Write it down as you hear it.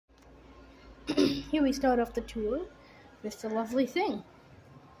here we start off the tour with the lovely thing.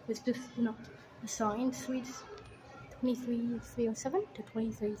 With just, the sign, suites 23307 to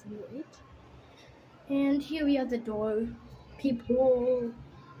 23308. And here we have the door, people,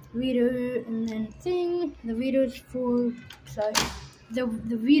 reader, and then thing. The reader's for, the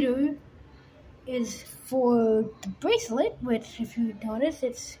reader is for the bracelet, which if you notice,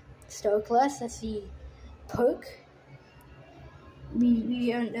 it's star class. That's the perk.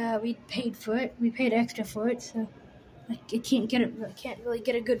 We paid for it. We paid extra for it, so I can't really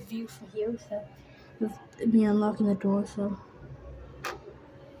get a good view from here. So with me unlocking the door, so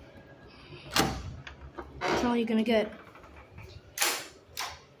that's all you're gonna get.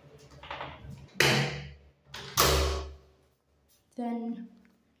 Then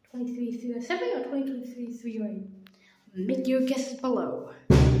 23307 or 23338. Make your guesses below.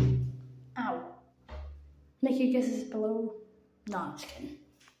 Ow. Make your guesses below. No, I'm just kidding.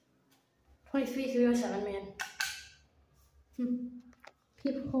 23307, man.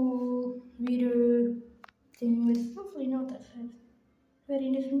 People, reader, thing with hopefully not that size.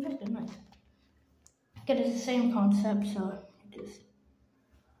 Very disinfected, nice. Again, it's the same concept, so it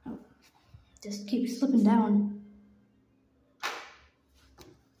just keeps slipping down.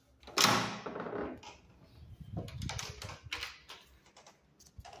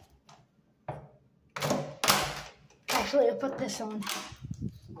 Actually, I'll put this on.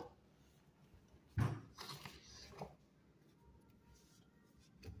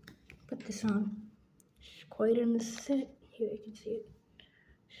 Put this on. It's quite on the set. Here you can see it.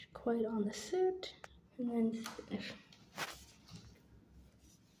 It's quite on the set. And then finish.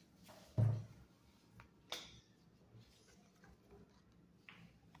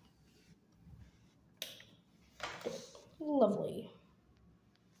 Lovely.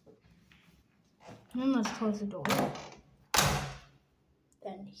 And let's close the door.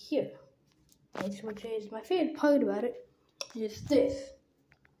 Then here, which is my favorite part about it, is this.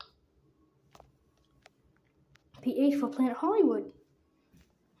 PH for Planet Hollywood.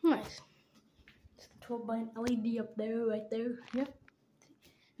 Nice. It's the 12-button LED up there, right there. Yep.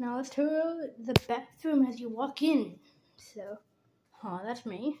 Now let's tour the bathroom as you walk in. So, that's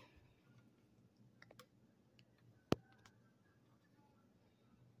me.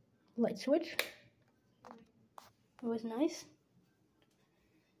 Light switch. It was nice.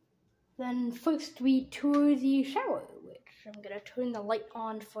 Then first we tour the shower, which I'm gonna turn the light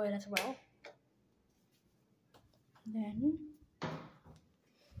on for it as well. Then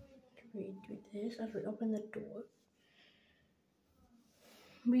we do this as we open the door.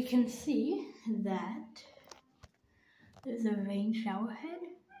 We can see that there's a rain shower head,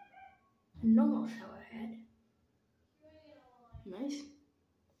 a normal shower head. Nice.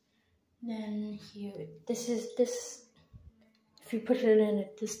 Then here, this. If you push it in,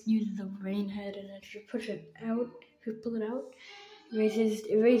 it just uses the rain head, and if you push it out, if you pull it out,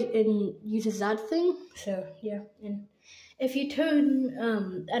 it uses that thing. So yeah, and if you turn,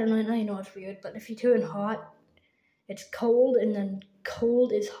 I don't know, I know it's weird, but if you turn hot, it's cold, and then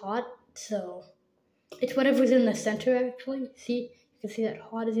cold is hot. So it's whatever's in the center actually. See, you can see that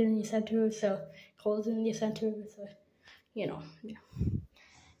hot is in the center, so cold is in the center. So yeah.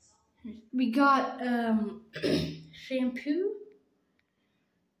 We got shampoo,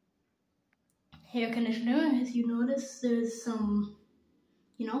 hair conditioner. As you notice, there's some,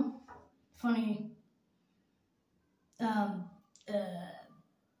 funny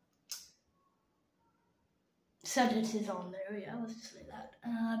sentences on there. Yeah, let's just say that.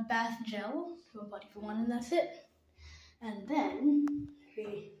 Bath gel, for a body for one, and that's it. And then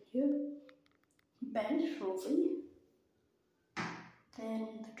bench slowly.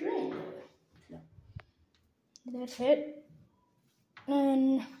 And the drain. So that's it.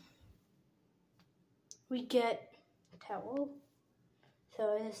 And we get a towel.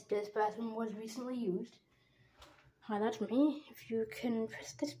 So this bathroom was recently used. Hi, that's me. If you can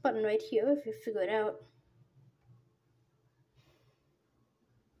press this button right here, if you figure it out.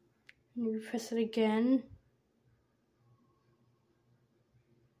 And you press it again.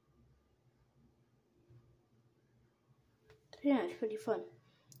 Yeah, it's pretty fun.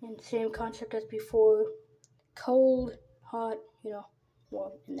 And same concept as before. Cold, hot,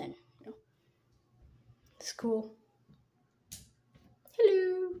 warm, and then, it's cool.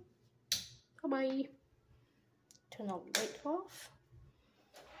 Hello. Bye-bye. Turn all the lights off.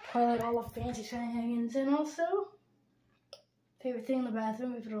 Highlight all the fancy shenanigans in also. Favorite thing in the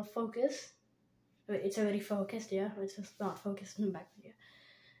bathroom, if it'll focus. It's already focused, yeah. It's just not focused in the back,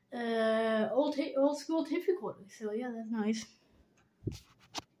 yeah. Old school tape recorder, so yeah, that's nice.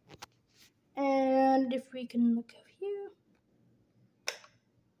 And if we can look up here,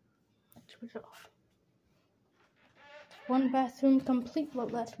 that's switch off. One bathroom complete. Well,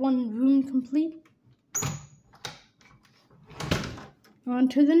 that's one room complete. On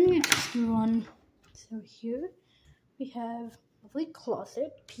to the next one. So here we have a lovely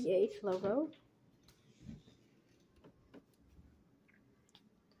closet, PH logo.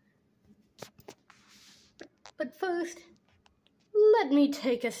 But first, let me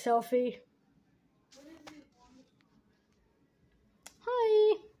take a selfie.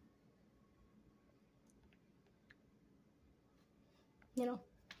 Hi. You know,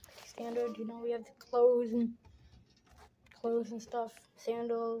 standard, you know, we have the clothes and stuff,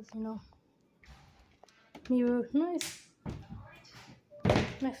 sandals, you know. Mirror, nice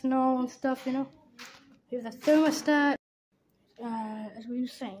and stuff, you know. We have the thermostat. As we were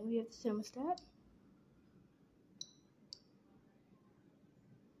saying, we have the thermostat.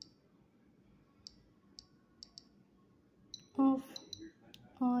 Off,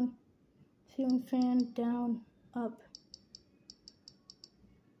 on, ceiling fan, down, up.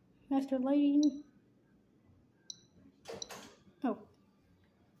 Master lighting. Oh.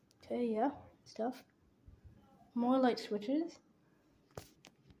 Okay, yeah, stuff. More light switches.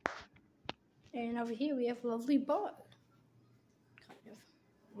 And over here we have a lovely bar. Kind of.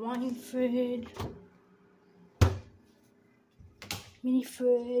 Wine fridge. Mini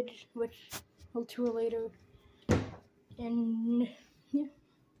fridge, which we'll tour later. And yeah.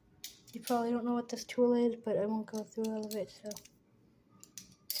 You probably don't know what this tool is, but I won't go through all of it, so.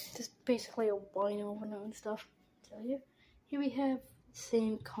 Just basically a wine opener and stuff. So here we have the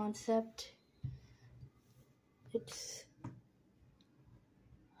same concept. It's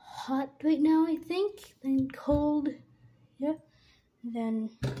hot right now, I think, and cold. Yeah. And then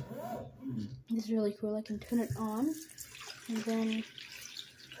this is really cool. I can turn it on and then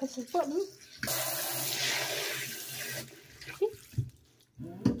press this button.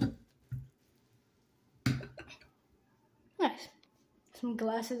 Nice. Some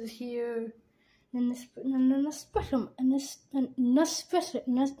glasses here, and an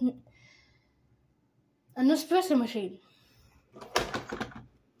espresso machine.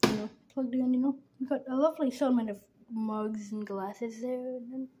 You know, plugged in. You know, we've got a lovely assortment of mugs and glasses there,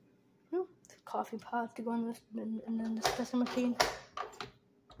 and then you know, the coffee pot to go on this, and then the espresso machine.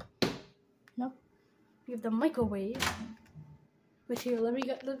 You know, we have the microwave. Which here, let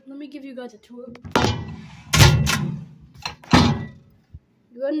me give you guys a tour.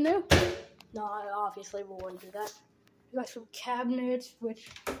 You go in there? No, obviously we wouldn't do that. We got some cabinets, which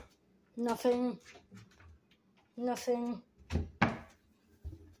nothing.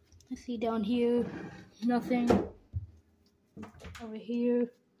 I see down here, nothing. Over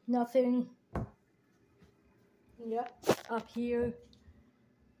here, nothing. Yeah, up here.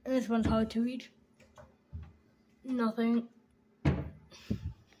 And this one's hard to read. Nothing.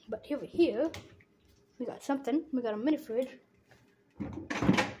 But over here, we got something. We got a mini fridge.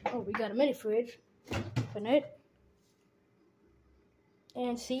 Oh, we got a mini fridge. Open it.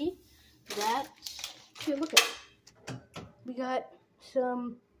 And see that. Here, look at it. We got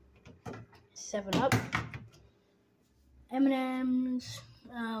some 7-Up, M&M's,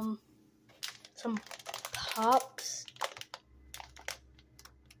 some Pops,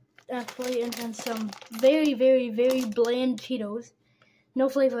 actually, and then some very, very, very bland Cheetos. No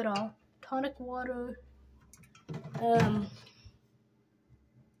flavor at all. Tonic water.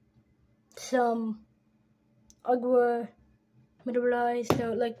 Some agua mineralized,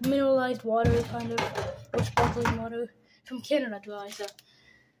 so like mineralized water, kind of, or sparkling water from Canada Dry. So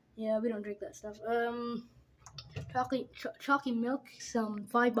yeah, we don't drink that stuff. Chalky milk, some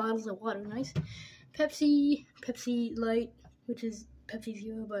 5 bottles of water, nice. Pepsi Light, which is Pepsi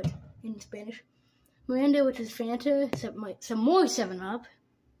Zero, but in Spanish. Miranda, which is Fanta, some more 7-Up.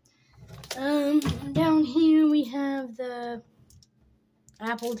 Down here we have the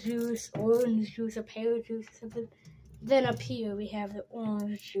apple juice, orange juice, or pear juice, or something. Then up here we have the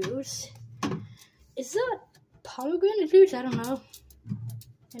orange juice. Is that pomegranate juice? I don't know.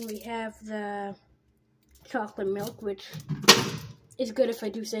 And we have the chocolate milk, which is good if I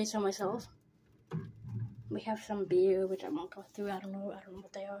do say so myself. We have some beer, which I won't go through. I don't know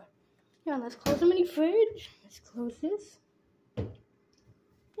what they are. Yeah, let's close the mini fridge. Let's close this.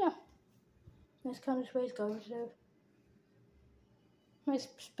 Yeah. Nice kind of space garbage there. Nice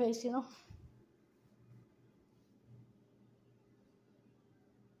space, you know.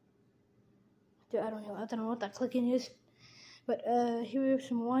 I don't know what that clicking is. But here we have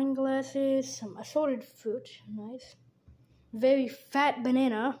some wine glasses, some assorted fruit, nice. Very fat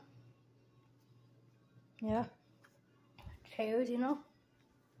banana. Yeah. Chairs, you know.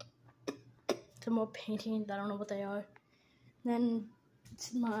 Some more paintings, I don't know what they are. Then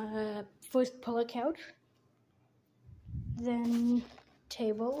It's my first pull-out couch. Then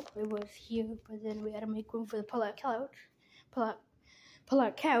table. It was here, but then we had to make room for the pull-out couch.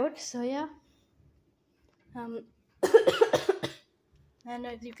 Pull-out couch. So yeah. And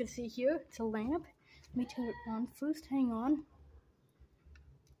as you can see here, it's a lamp. Let me turn it on first. Hang on.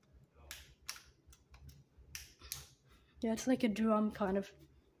 Yeah, it's like a drum, kind of.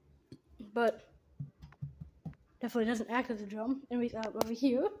 But definitely doesn't act as a drum. And we got over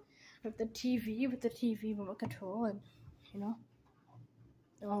here with the TV remote control, and you know,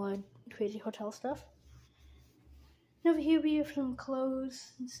 all that crazy hotel stuff. And over here we have some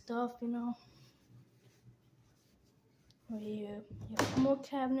clothes and stuff, you know. We have more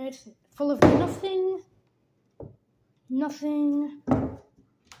cabinets full of nothing,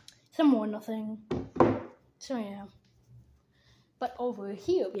 some more nothing. So yeah. But over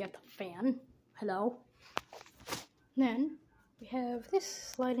here we have the fan. Hello. Then we have this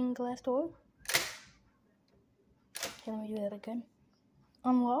sliding glass door. Okay, let me do that again.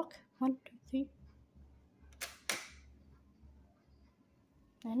 Unlock. 1, 2, 3.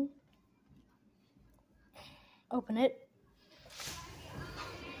 Then open it.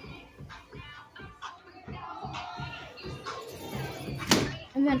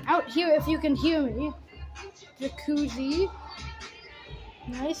 And then out here, if you can hear me, jacuzzi.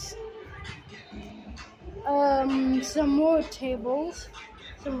 Nice. Some more tables.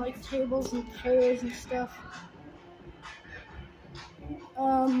 Some like tables and chairs and stuff.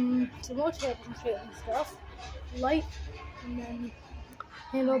 Some more tables and chairs and stuff. Light, and then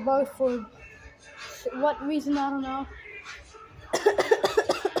handlebar for what reason, I don't know.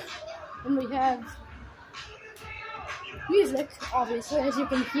 And we have music, obviously, as you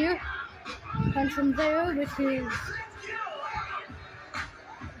can hear. And from there, which is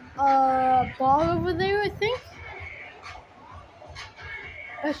a bar over there, I think.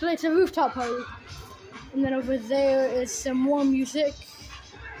 Actually, it's a rooftop party. And then over there is some more music.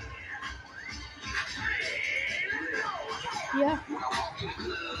 Yeah.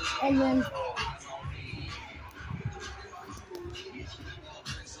 And then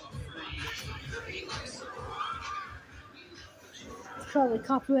probably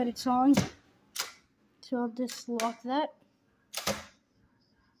copyrighted song. So I'll just lock that.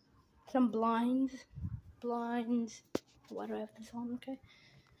 Some blinds. Why do I have this on? Okay.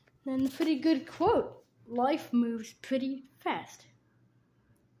 Then a pretty good quote. Life moves pretty fast.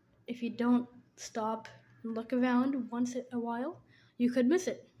 If you don't stop and look around once in a while, you could miss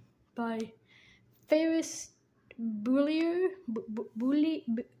it. By Ferris Boulier.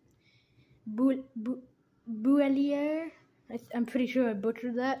 Boulier. I'm pretty sure I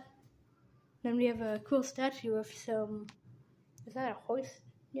butchered that. Then we have a cool statue of some. Is that a horse?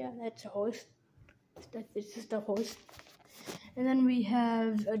 Yeah, that's a horse. It's just a horse. And then we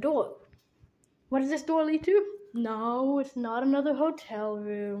have a door. What does this door lead to? No, it's not another hotel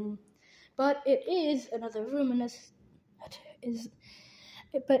room. But it is another room in this.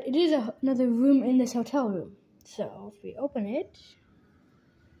 But it is another room in this hotel room. So if we open it,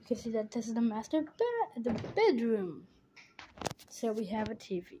 you can see that this is the master bedroom. So we have a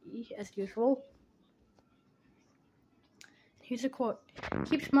TV as usual. Here's a quote.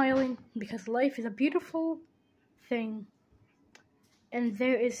 Keep smiling because life is a beautiful thing. And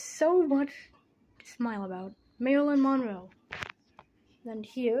there is so much to smile about. Marilyn Monroe. And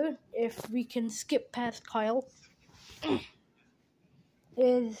here, if we can skip past Kyle,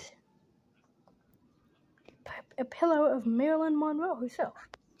 is a pillow of Marilyn Monroe herself.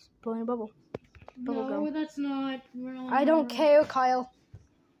 Blowing a bubble. No, that's not Marilyn I don't care, Kyle.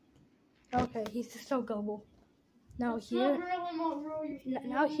 Okay, he's just so gullible. Now that's here, not Marilyn Monroe,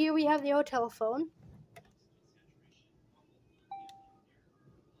 now here we have the hotel phone.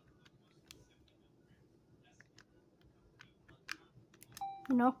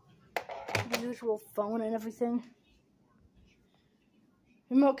 You know, the usual phone and everything.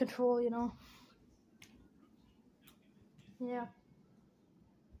 Remote control, you know. Yeah.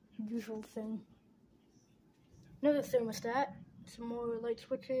 Usual thing. Another thermostat. Some more light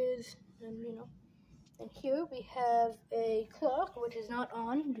switches, and you know. And here we have a clock, which is not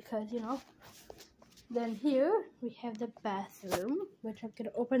on because, you know. Then here we have the bathroom, which I'm going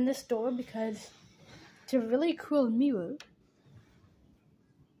to open this door because it's a really cool mirror.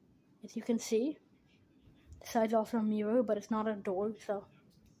 As you can see, the side's also a mirror, but it's not a door, so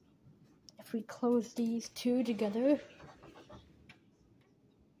if we close these two together,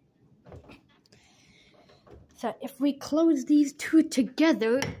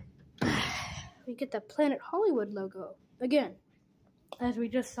 we get the Planet Hollywood logo again, as we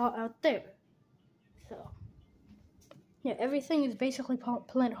just saw out there. So Yeah, everything is basically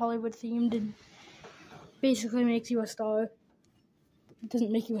Planet Hollywood themed and basically makes you a star. It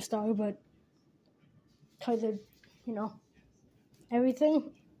doesn't make you a star, but kind of, you know,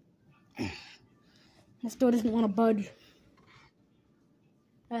 everything. This door doesn't want to budge.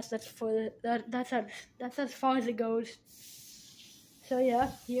 That's as far as it goes. So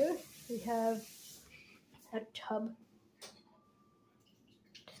yeah, here we have a tub.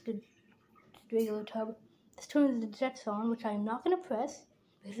 Just a regular tub. This turns the jets on, which I'm not gonna press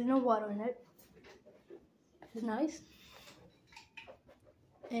because there's no water in it. This is nice.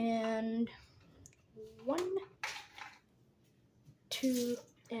 And 1, 2,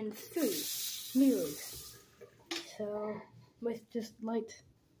 and 3 mirrors. So with just light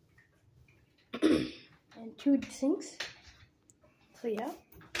and 2 sinks. So yeah.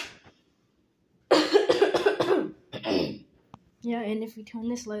 Yeah, and if we turn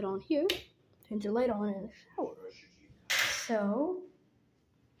this light on here, turns the light on in the shower. So,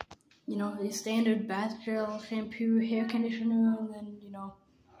 you know, the standard bath gel, shampoo, hair conditioner, and then, you know,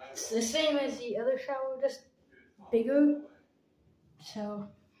 it's the same as the other shower, just bigger. So,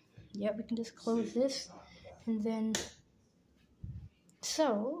 yeah, we can just close this, and then,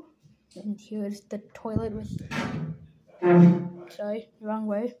 so, and here's the toilet with, sorry, wrong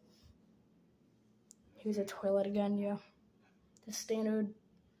way. Here's a toilet again, yeah. The standard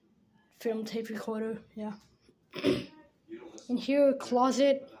film tape recorder, yeah. And here,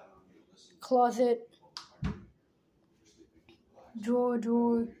 closet, drawer,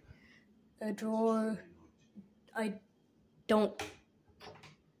 a drawer.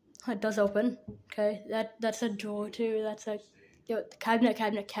 It does open. Okay, that's a drawer too. That's like, cabinet,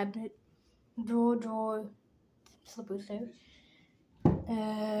 drawer, slippers there.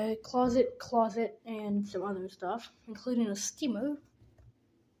 Closet, and some other stuff, including a steamer.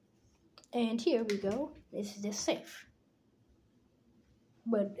 And here we go. This is the safe.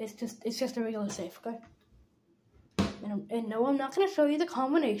 But it's just a regular safe, okay? And no, I'm not gonna show you the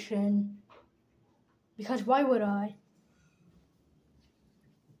combination because why would I?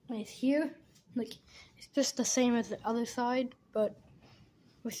 It's here, like it's just the same as the other side, but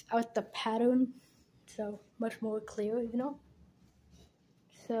without the pattern, so much more clear, you know.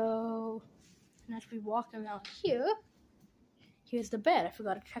 So, and as we walk around here, here's the bed. I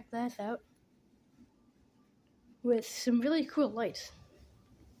forgot to check that out with some really cool lights.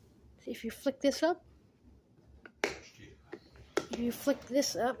 See if you flick this up.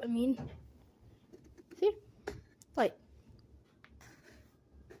 I mean, see? Light.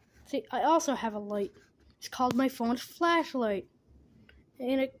 See, I also have a light. It's called my phone's flashlight.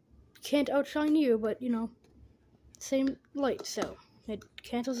 And it can't outshine you, but, you know, same light, so it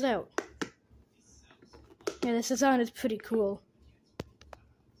cancels out. Yeah, this design is pretty cool.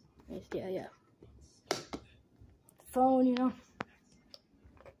 Yeah. Phone, you know.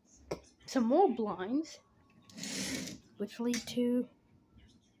 Some more blinds, which lead to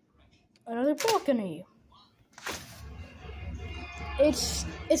another balcony. It's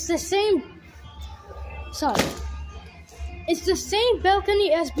the same. Sorry. It's the same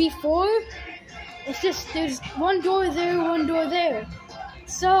balcony as before. It's just there's one door there.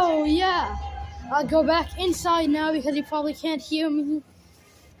 So yeah, I'll go back inside now because you probably can't hear me.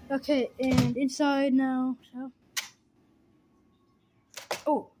 Okay, and inside now. So.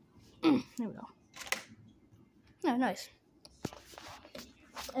 Oh, there we go. Yeah, nice.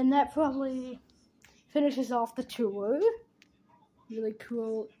 And that probably finishes off the tour. Really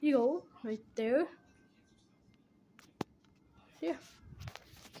cool eagle right there. Yeah.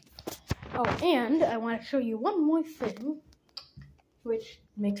 Oh, and I want to show you one more thing, which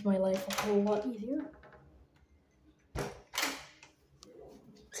makes my life a whole lot easier.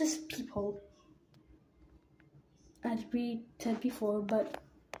 This is peephole, as we said before, but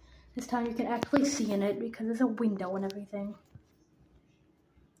this time you can actually see in it because there's a window and everything.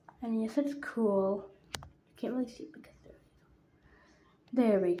 And yes, it's cool. You can't really see it because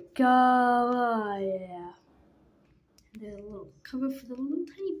there we go. Oh, yeah. There's a little cover for the little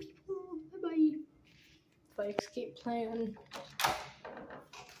tiny people. Bye-bye. Fire escape plan.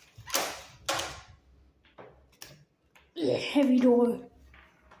 Yeah, heavy door.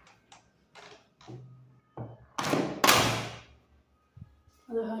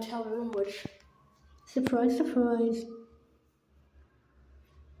 Other hotel room, which, surprise, surprise.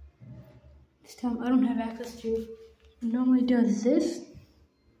 This time I don't have access to. It normally does this.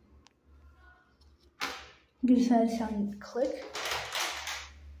 You decide to sound click.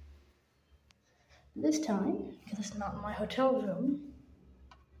 This time, because it's not in my hotel room,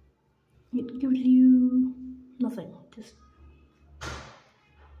 it gives you nothing, just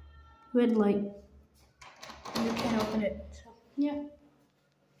red light. you can't open it. So yeah,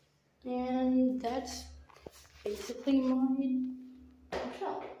 and that's basically my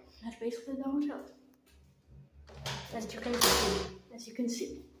hotel. That's basically the hotel. As you can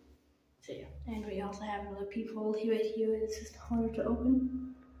see. So yeah, and we also have another peephole right here. It's just harder to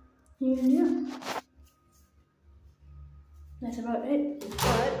open. And yeah, that's about it.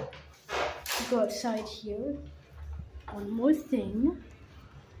 But to go outside here, one more thing.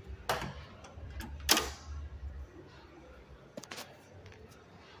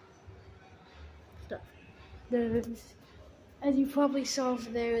 Stuff. There's, as you probably saw over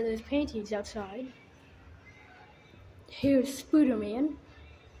there, there's paintings outside. Here's Spider-Man.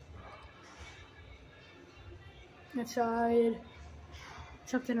 Outside,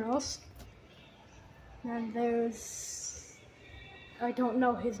 something else. And there's, I don't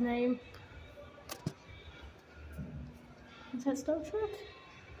know his name. Is that Star Trek?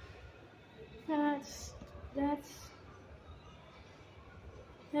 That's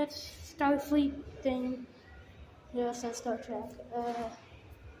Starfleet thing. Yes, that's Star Trek.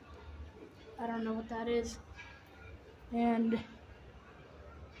 I don't know what that is. And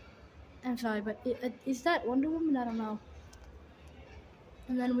I'm sorry, but is that Wonder Woman? I don't know.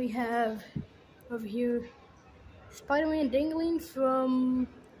 And then we have over here Spider-Man dangling from,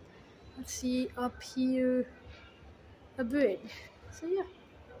 let's see, up here, a bridge. So yeah,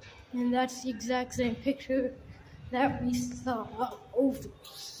 and that's the exact same picture that we saw over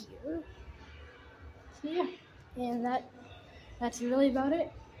here. So yeah, and that's really about it.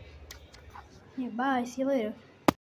 Yeah, bye, see you later.